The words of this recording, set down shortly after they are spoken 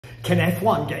Can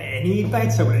F1 get any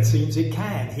better? Well, it seems it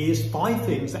can. Here's 5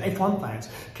 things that F1 fans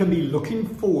can be looking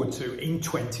forward to in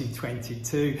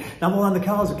 2022. Number 1, the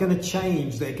cars are going to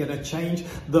change. They're going to change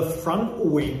the front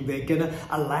wing. They're going to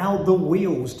allow the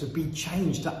wheels to be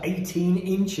changed to 18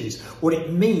 inches. What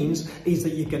it means is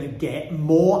that you're going to get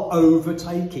more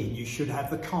overtaking. You should have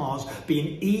the cars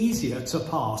being easier to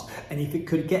pass. And if it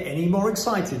could get any more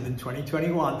exciting than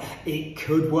 2021, it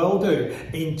could well do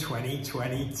in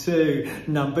 2022.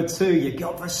 Number 2, you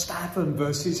got Verstappen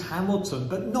versus Hamilton,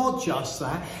 but not just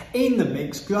that. In the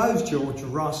mix goes George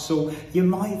Russell. You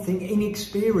might think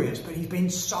inexperienced, but he's been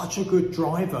such a good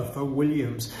driver for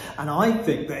Williams. And I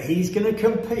think that he's going to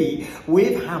compete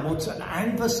with Hamilton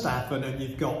and Verstappen, and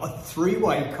you've got a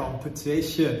 3-way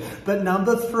competition. But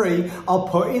number 3, I'll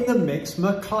put in the mix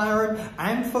McLaren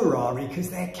and Ferrari, because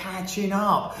they're catching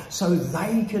up. So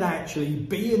they could actually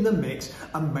be in the mix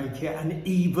and make it an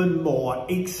even more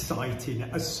exciting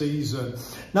a season.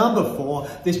 Number 4,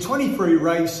 there's 23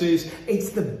 races. It's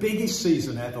the biggest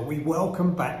season ever. We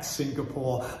welcome back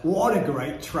Singapore. What a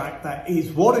great track that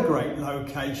is. What a great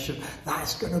location.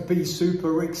 That's going to be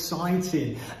super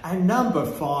exciting. And number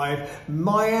 5,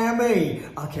 Miami.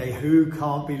 Okay, who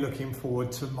can't be looking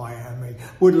forward to Miami?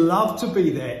 Would love to be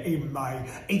there in May.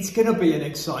 It's going to be an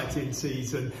exciting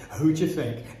season. Who do you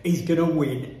think is going to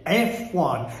win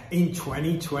F1 in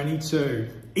 2022?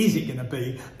 Is it going to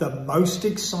be the most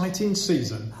exciting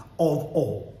season of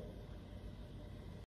all?